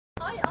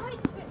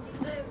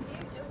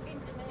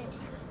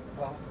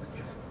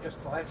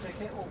buy a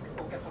ticket or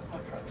get off my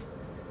train.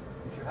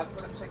 If you haven't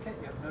got a ticket,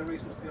 you have no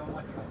reason to be on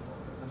my train.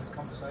 And this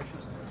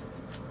conversation's through.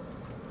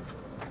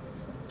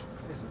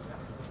 Isn't it?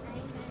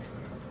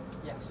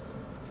 Yes.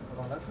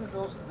 Well, I'll open the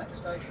doors at the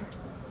next station.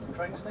 The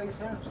train stays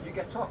here until you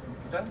get off. If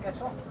you don't get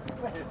off,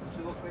 we're here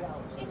for 2 or 3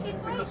 hours. If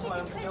you've waited for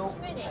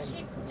 20 minutes,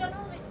 you've done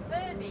all this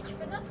verbiage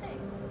for nothing.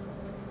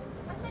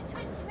 I said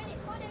 20 minutes,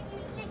 why don't you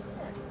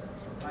listen?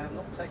 I am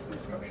not taking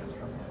instructions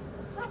from you.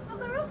 Well,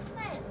 bugger off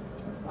then.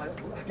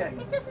 Again,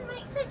 it doesn't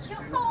make sense. Your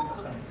do not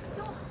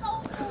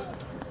whole understand.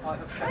 I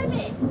have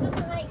premise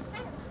doesn't make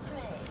sense to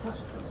me. Of course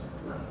it does.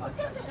 It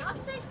doesn't.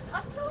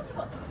 I've told you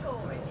what the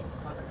score is.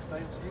 I've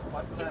explained to you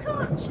quite You clearly.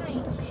 can't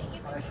change it. You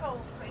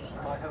control freak.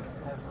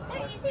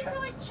 Don't you think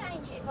I'd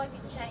change it if I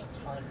could change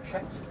it? I've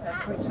checked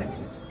every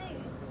ticket.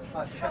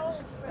 I've Control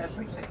checked freak.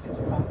 every ticket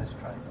on this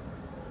train.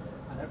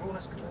 And everyone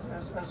has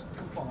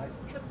complied.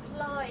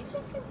 Complied.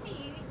 Listen to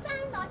you. You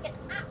sound like an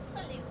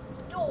absolute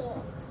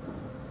dork.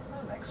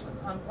 Oh, excellent.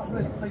 I'm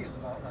really pleased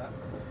about that.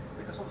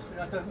 Because obviously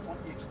I don't want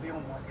you to be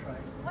on my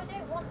train. I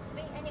don't want to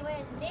be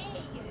anywhere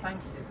near you.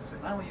 Thank you. So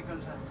now you're going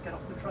to have to get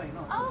off the train,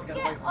 aren't you? I'll to get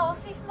get away from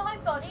off me. if my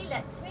body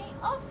lets me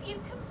off. You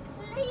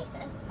complete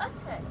and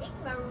utter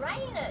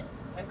ignoramus.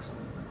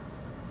 Excellent.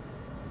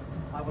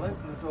 I will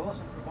open the doors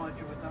and provide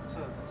you with that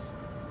service.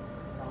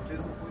 I'll do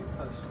that for you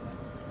personally.